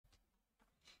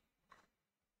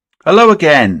Hello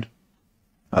again.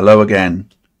 Hello again.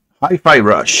 Hi-Fi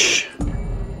Rush.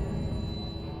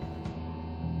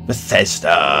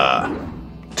 Bethesda.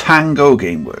 Tango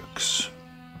Gameworks.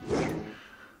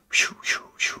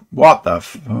 What the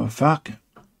fuck?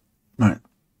 Right.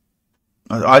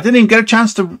 I didn't even get a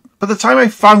chance to... By the time I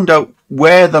found out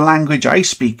where the language I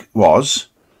speak was...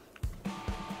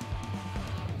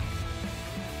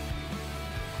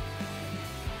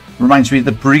 Reminds me of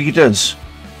the Breeders.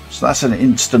 So that's an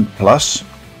instant plus.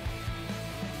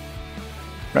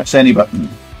 Press any button.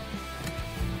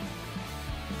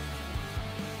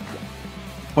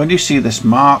 When you see this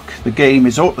mark, the game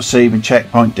is auto-saving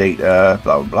checkpoint data,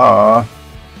 blah, blah, blah.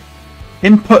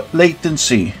 Input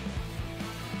latency.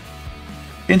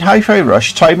 In Hi-Fi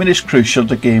Rush, timing is crucial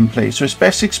to gameplay, so it's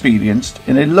best experienced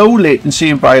in a low latency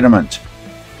environment.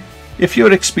 If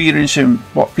you're experiencing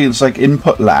what feels like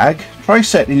input lag, try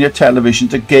setting your television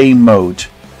to game mode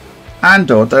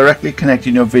and/or directly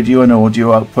connecting your video and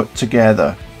audio output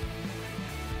together.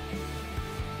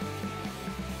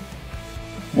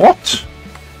 What?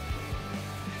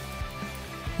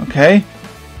 Okay.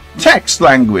 Text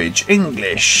language,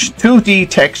 English. 2D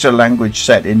texture language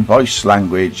set in voice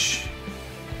language.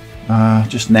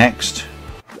 Just next.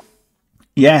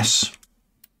 Yes.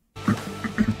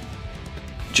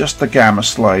 Just the gamma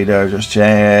slider. Just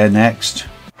next.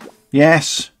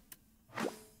 Yes.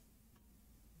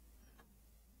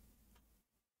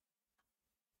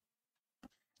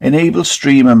 Enable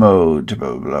streamer mode.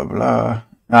 Blah blah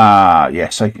blah.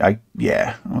 Yes.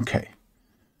 Yeah. Okay.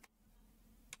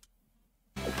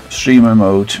 Streamer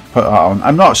mode. Put that on.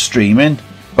 I'm not streaming,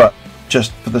 but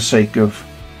just for the sake of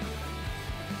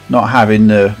not having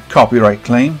the copyright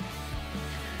claim.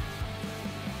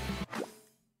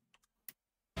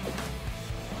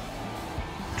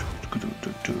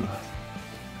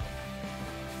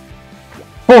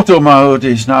 Photo mode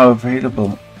is now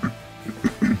available.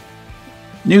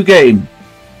 New game.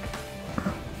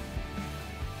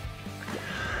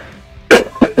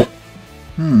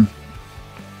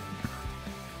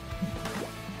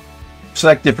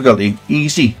 Select difficulty.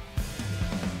 Easy.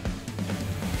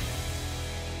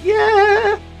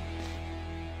 Yeah.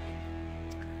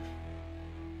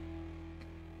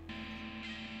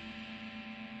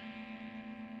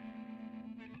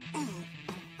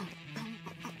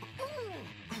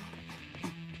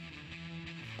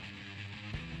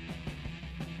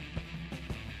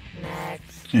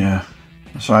 Next. Yeah.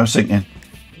 That's what I was thinking.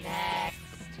 Next.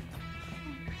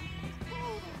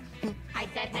 I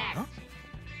said next. Huh?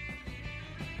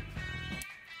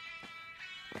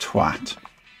 Twat.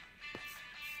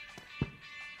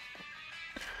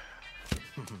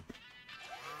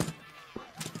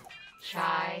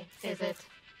 Shy, is it?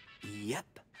 Yep.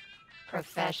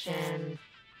 Profession,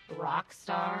 rock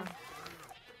star?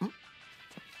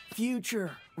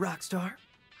 Future rock star.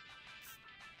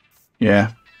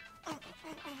 Yeah.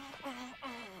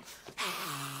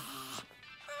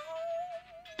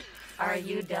 Are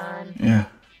you done? Yeah.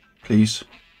 Please.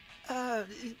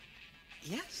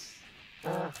 Yes.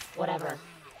 Whatever.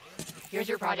 Here's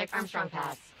your Project Armstrong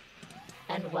pass.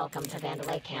 And welcome to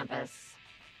Vandalay campus.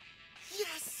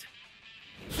 Yes.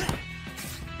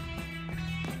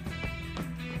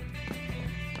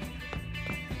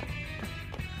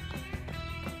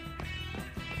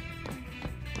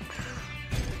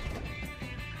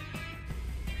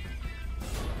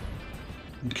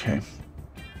 Okay.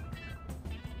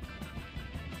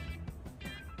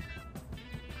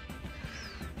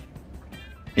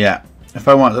 Yeah. If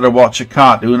I wanted to watch a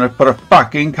cartoon, I'd put a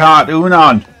fucking cartoon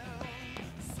on.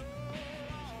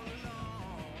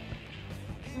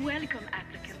 Welcome,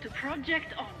 applicant, to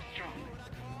Project Armstrong.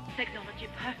 Technology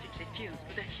perfectly fused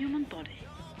with the human body.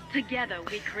 Together,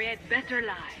 we create better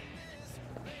lives.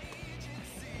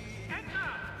 And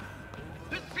now,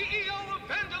 the CEO of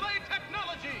Vandalay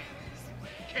Technology,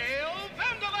 Kale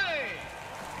Vandalay!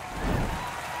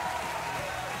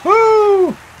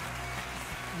 Woo!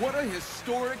 What a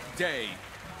historic day.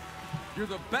 You're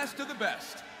the best of the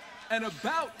best, and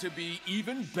about to be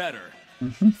even better.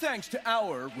 Thanks to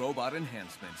our robot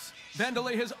enhancements,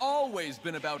 Vandalay has always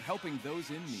been about helping those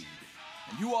in need.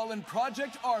 And you all in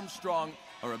Project Armstrong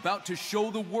are about to show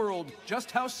the world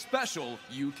just how special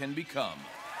you can become.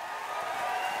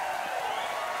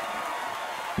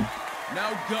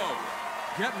 Now go.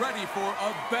 Get ready for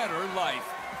a better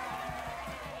life.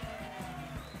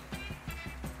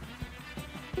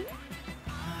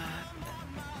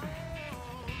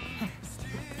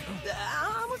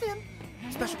 I'm with him.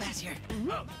 Special pass here.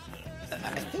 I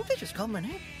think they just called my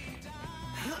name.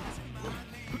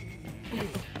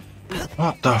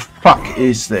 What the fuck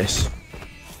is this?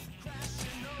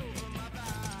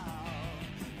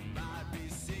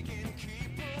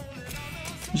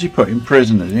 Is he put in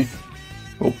prison, is he?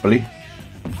 Hopefully.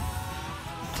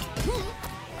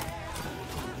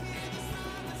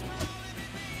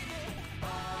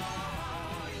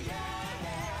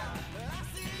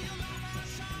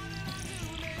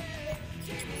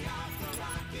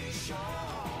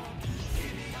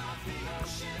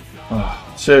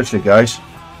 Oh, seriously, guys.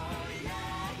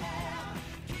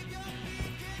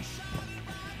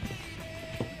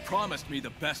 Promised me the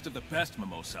best of the best,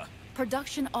 Mimosa.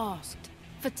 Production asked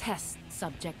for test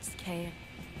subjects care.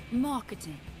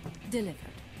 Marketing delivered.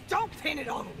 Don't pin it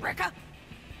on Rekka.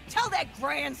 Tell that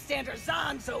grandstander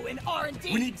Zanzo in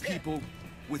R&D. We need people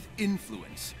with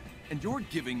influence, and you're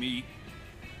giving me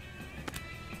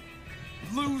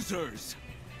losers.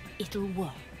 It'll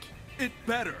work. It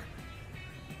better.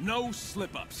 No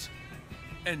slip-ups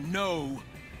and no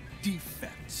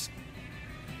defects.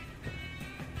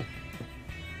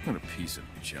 What a piece of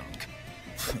junk.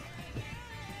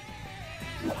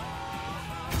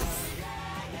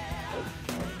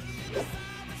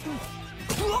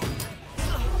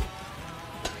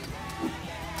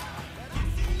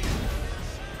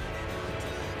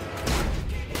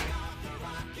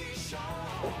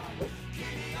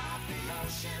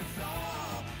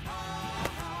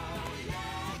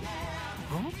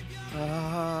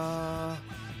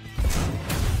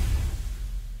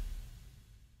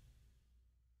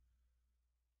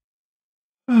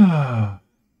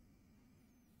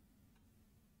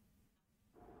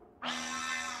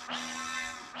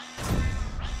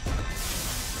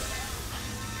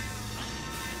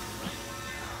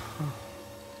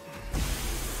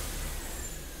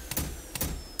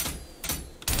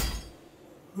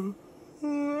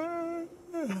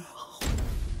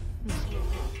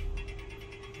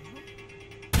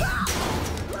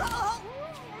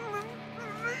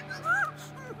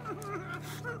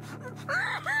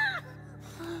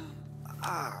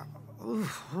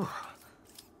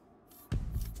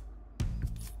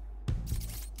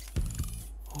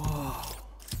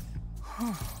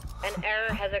 An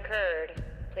error has occurred.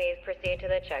 Please proceed to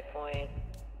the checkpoint.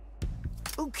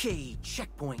 Okay,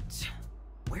 checkpoint.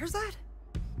 Where's that?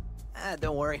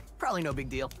 Don't worry. Probably no big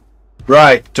deal.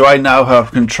 Right, do I now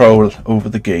have control over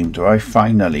the game? Do I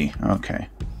finally? Okay.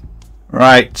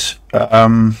 Right,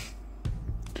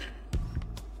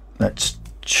 let's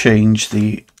change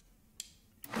the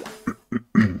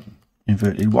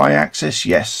inverted y-axis.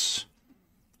 Yes.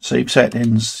 Save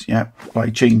settings. Yep. Apply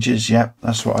changes. Yep.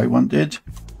 That's what I wanted.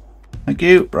 Thank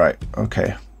you. Right.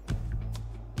 Okay.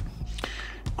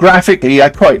 Graphically, I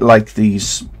quite like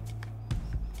these.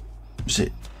 Is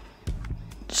it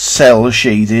cell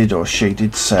shaded or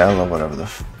shaded cell or whatever the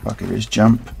fuck it is?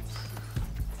 Jump.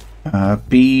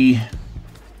 B.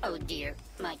 Oh dear,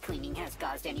 my cleaning has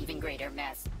caused an even greater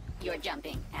mess. Your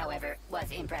jumping, however,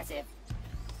 was impressive.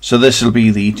 So this will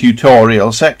be the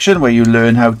tutorial section where you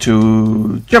learn how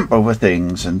to jump over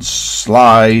things and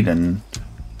slide and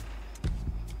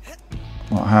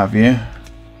what have you.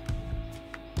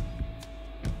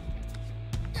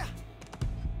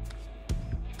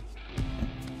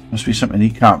 Must be something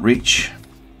he can't reach.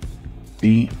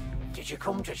 B. Did you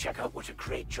come to check out what a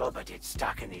great job I did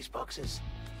stacking these boxes?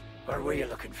 Or were you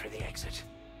looking for the exit?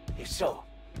 If so,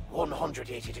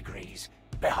 180 degrees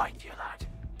behind you, lad.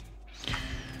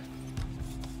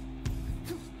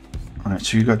 Alright,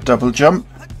 so you got double jump.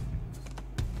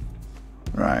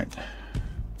 Right.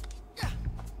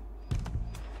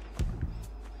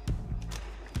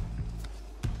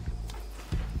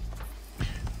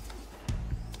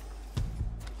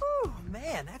 Oh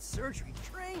man, that surgery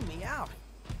drained me out.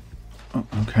 Oh,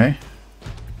 okay.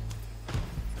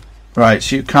 Right,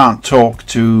 so you can't talk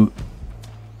to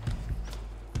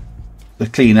the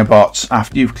cleaner bots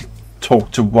after you've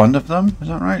talked to one of them, is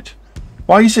that right?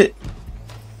 Why is it...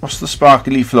 What's the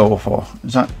sparkly floor for?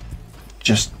 Is that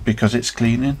just because it's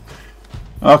cleaning?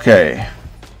 Okay.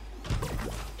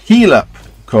 Heal up,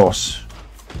 of course.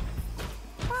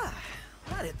 Ah,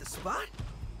 that hit the spot.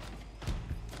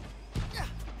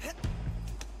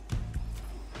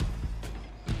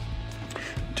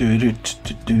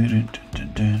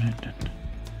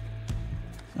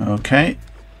 Okay.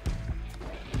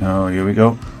 Oh, here we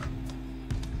go.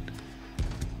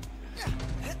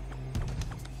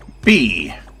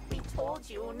 B. We told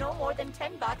you no more than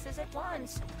 10 boxes at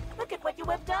once. Look at what you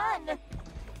have done.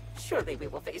 Surely we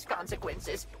will face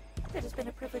consequences. It has been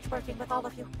a privilege working with all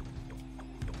of you.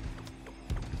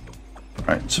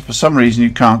 Right, so for some reason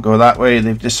you can't go that way.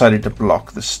 They've decided to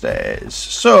block the stairs.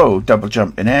 So, double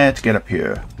jump in air to get up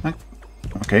here.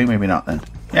 Okay, maybe not then.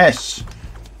 Yes!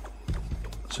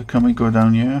 So can we go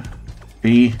down here?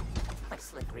 B. My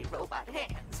slippery robot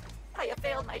hands. I have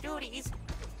failed my duties.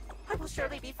 I will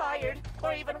surely be fired.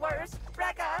 Or even worse,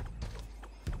 Rekka.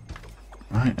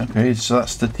 Right, okay, so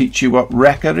that's to teach you what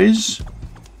wrecker is.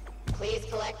 Please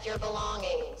collect your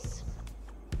belongings.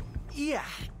 Yeah,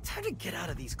 time to get out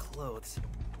of these clothes.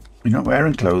 You're not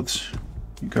wearing clothes.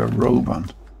 You've got a robe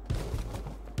on.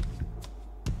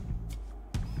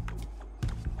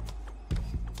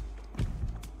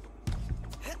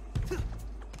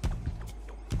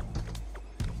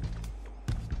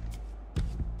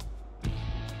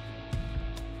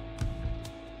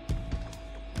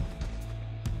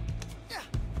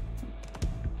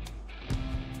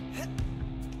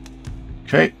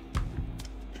 Okay.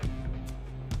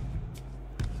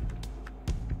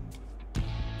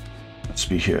 Let's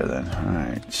be here then. All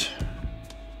right.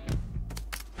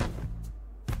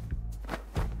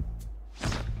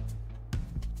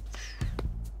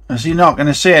 Is he not going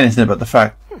to say anything about the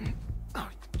fact? Oh,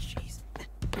 jeez.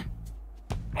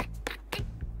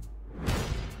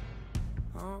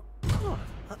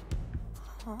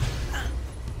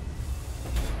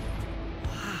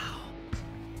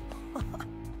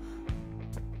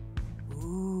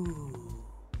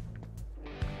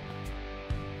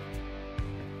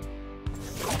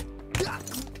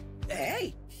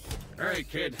 Hey! Alright,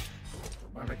 kid.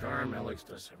 Robotic arm, LX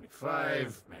to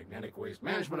 75, magnetic waste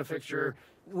management fixture.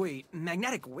 Wait,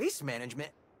 magnetic waste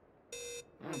management?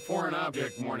 Foreign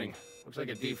object warning. Looks like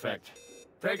a defect.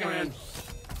 Take him in.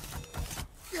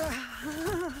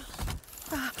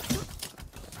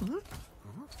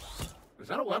 Is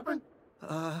that a weapon?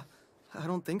 I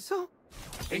don't think so.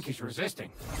 I think he's resisting.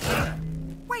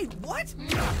 Wait, what?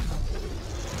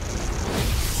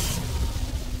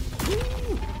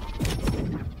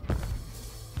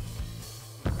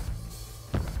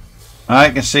 I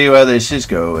can see where this is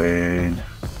going.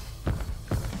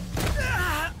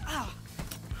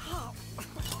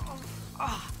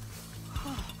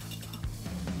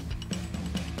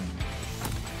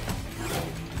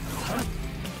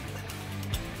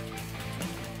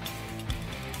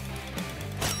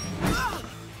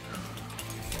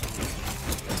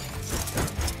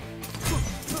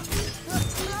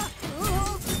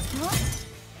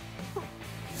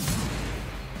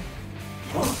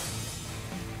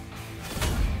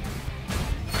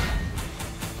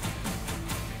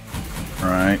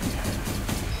 Right.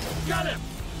 Got him!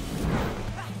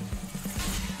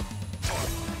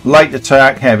 Light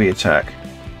attack, heavy attack.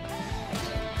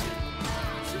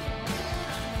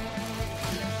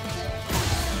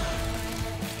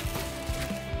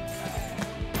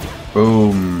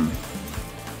 Boom.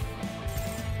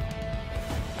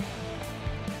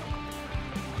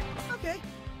 Okay,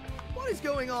 what is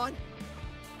going on?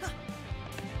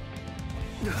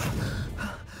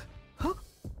 Huh?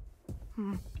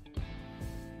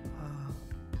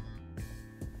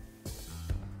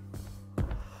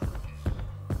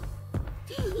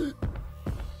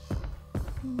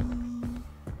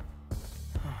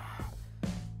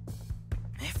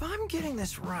 If I'm getting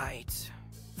this right...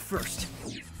 First,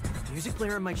 music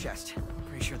player in my chest.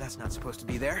 Pretty sure that's not supposed to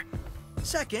be there.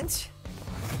 Second,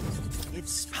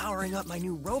 it's powering up my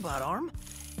new robot arm.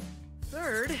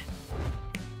 Third,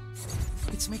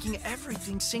 it's making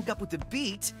everything sync up with the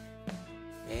beat.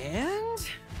 And...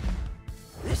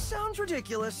 this sounds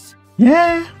ridiculous.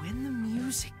 Yeah. When the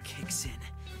music kicks in,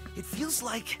 it feels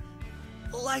like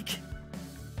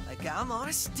I'm on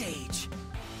a stage.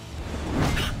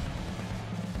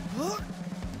 Whoa.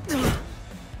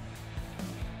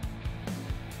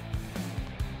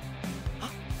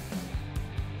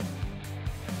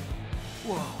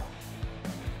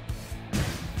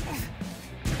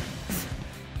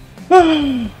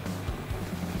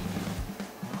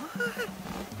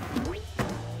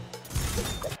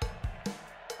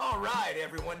 All right,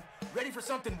 everyone. Ready for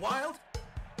something wild?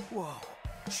 Whoa.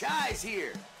 Chai's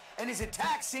here, and his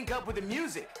attacks sync up with the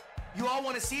music. You all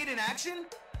want to see it in action?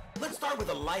 Let's start with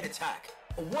a light attack.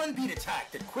 A one-beat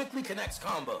attack that quickly connects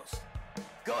combos.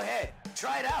 Go ahead,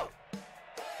 try it out.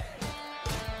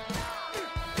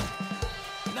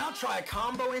 Now try a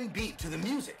combo in beat to the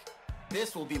music.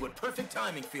 This will be what perfect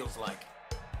timing feels like.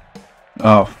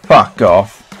 Oh, fuck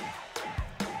off.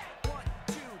 1,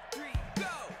 2, 3, go!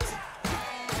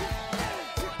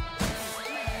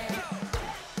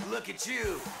 Look at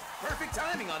you. Perfect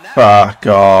timing on that. Fuck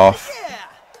off. Yeah!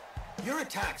 Your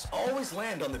attacks always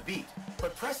land on the beat,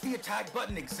 but press the attack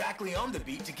button exactly on the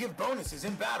beat to give bonuses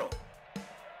in battle.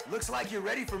 Looks like you're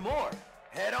ready for more.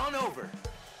 Head on over.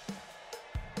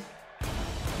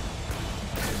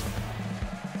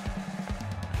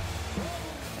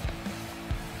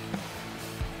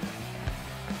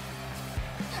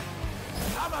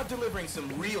 How about delivering some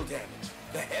real damage?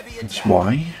 The heavy attack. That's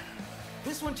why.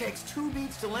 This one takes 2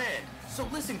 beats to land, So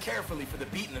listen carefully for the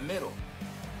beat in the middle.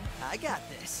 I got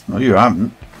this. No, you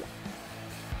haven't.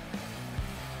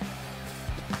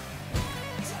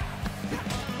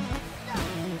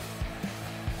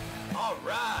 All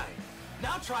right.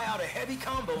 Now try out a heavy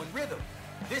combo in rhythm.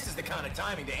 This is the kind of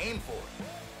timing to aim for.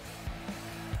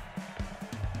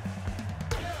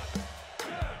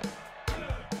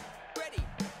 Ready.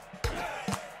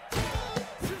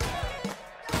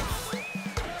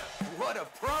 What a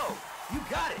pro! You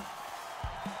got it!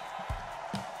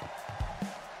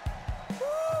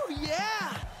 Woo,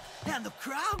 yeah! And the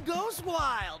crowd goes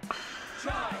wild.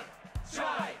 Try,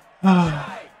 try,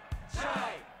 try.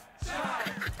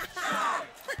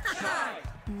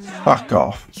 Fuck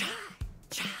off. Is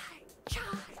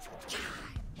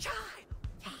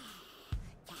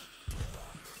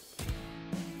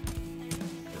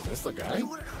this the guy?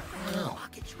 Wow.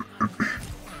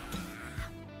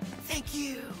 Thank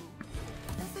you.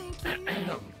 Thank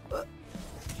you.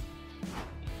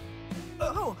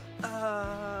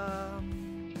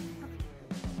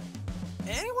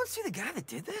 Anyone see the guy that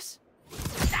did this?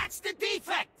 That's the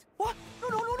defect! What?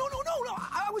 No.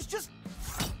 I was just...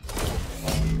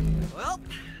 Well,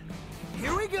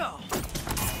 here we go.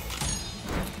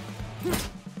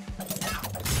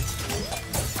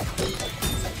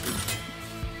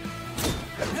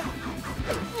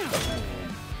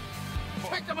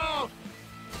 Check them out!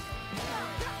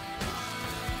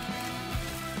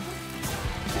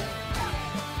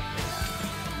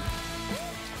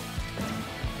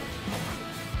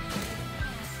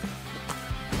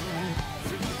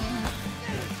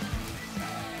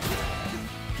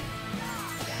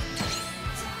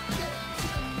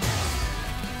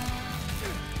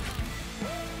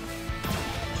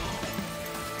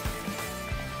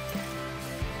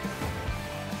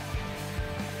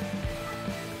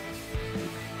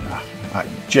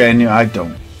 I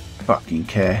don't fucking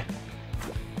care.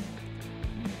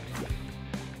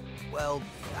 Well,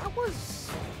 that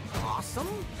was awesome.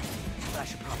 But I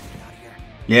should probably get out of here.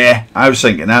 Yeah, I was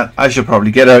thinking that. I should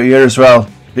probably get out of here as well.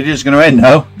 Video's going to end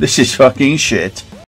now. This is fucking shit.